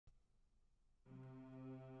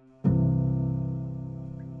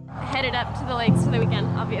headed up to the lakes for the weekend,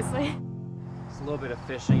 obviously. It's a little bit of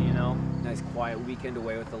fishing, you know. Nice quiet weekend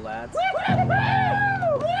away with the lads. Those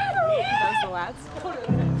the lads.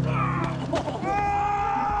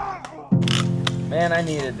 Man, I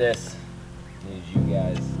needed this. Needed you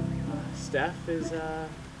guys. Steph is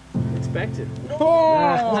expected.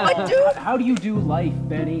 Oh, dude. How do you do life,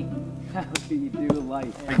 Benny? How do you do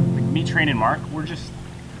life? Like me, Train, and Mark, we're just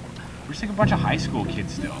like a bunch of high school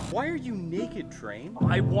kids still. Why are you naked, Train?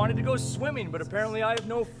 I wanted to go swimming, but apparently I have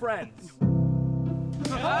no friends.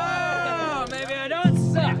 Oh, maybe I don't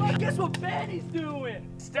suck. Well, guess what Benny's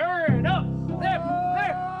doing? Stirring up them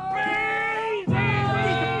beans! He's the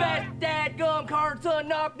best dadgum cartoon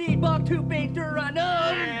knock need buck to painter I know.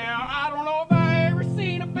 Yeah, I don't know if I ever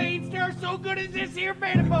seen a bean stir so good as this here,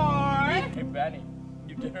 Benny boy. Hey, Benny,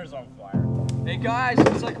 your dinner's on fire. Hey, guys,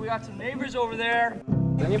 looks like we got some neighbors over there.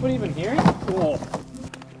 Is anybody even here? Whoa.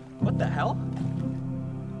 What the hell?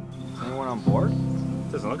 Is anyone on board?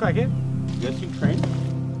 Doesn't look like it. You guys see Train?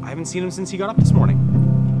 I haven't seen him since he got up this morning.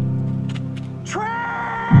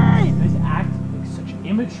 Train! You guys act like such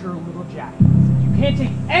immature little jackets. You can't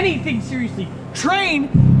take anything seriously. Train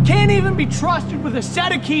can't even be trusted with a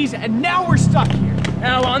set of keys, and now we're stuck here.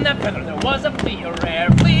 Now on that feather there was a flea, a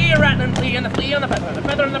rare flea, a rat and flea, and the flea on the feather and the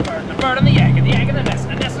bird and the bird and the egg and the egg and the nest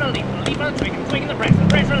and the nest and a leaf on the twig and the twig and the branch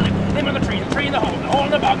on the leaf, limb on the tree.